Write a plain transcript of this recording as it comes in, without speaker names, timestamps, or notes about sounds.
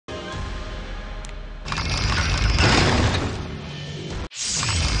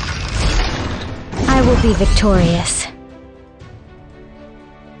will be victorious.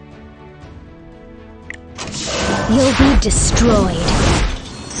 You'll be destroyed.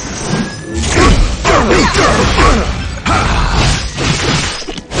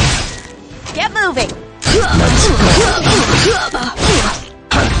 Get moving!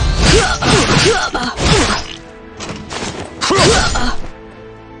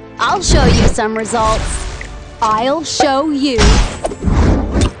 I'll show you some results. I'll show you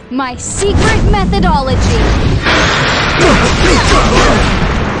my secret methodology.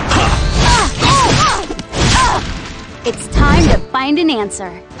 It's time to find an answer.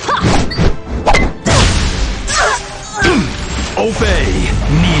 Obey,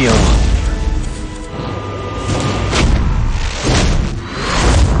 kneel.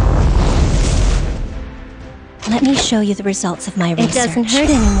 Let me show you the results of my research. It doesn't hurt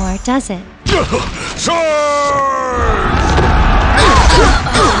anymore, does it?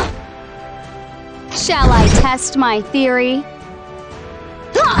 Shall I test my theory?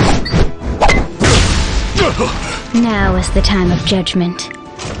 Now is the time of judgment.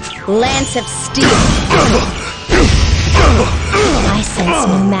 Lance of Steel. I sense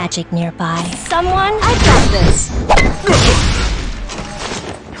new magic nearby. Someone? I've got this.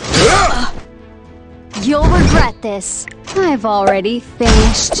 You'll regret this. I've already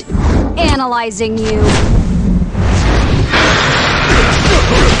finished analyzing you.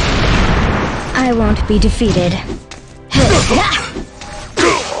 I won't be defeated.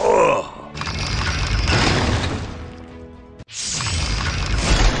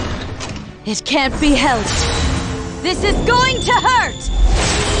 It can't be helped. This is going to hurt!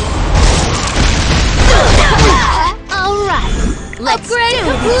 Alright, let's Upgrade do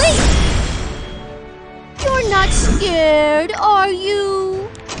complete! this. You're not scared, are you?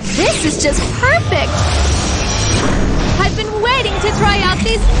 This is just perfect! I've been waiting to try out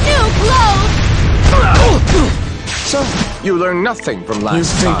these new clothes! So, you learned nothing from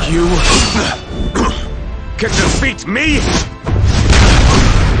last time. You can defeat me?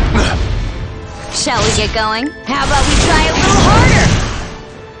 Shall we get going? How about we try a little harder?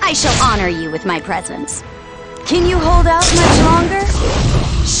 I shall honor you with my presence. Can you hold out much longer?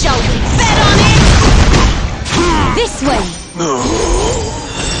 Shall we bet on it? This way!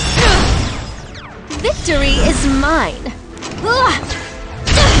 Victory is mine.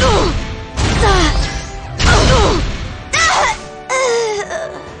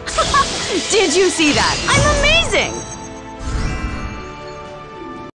 Did you see that? I'm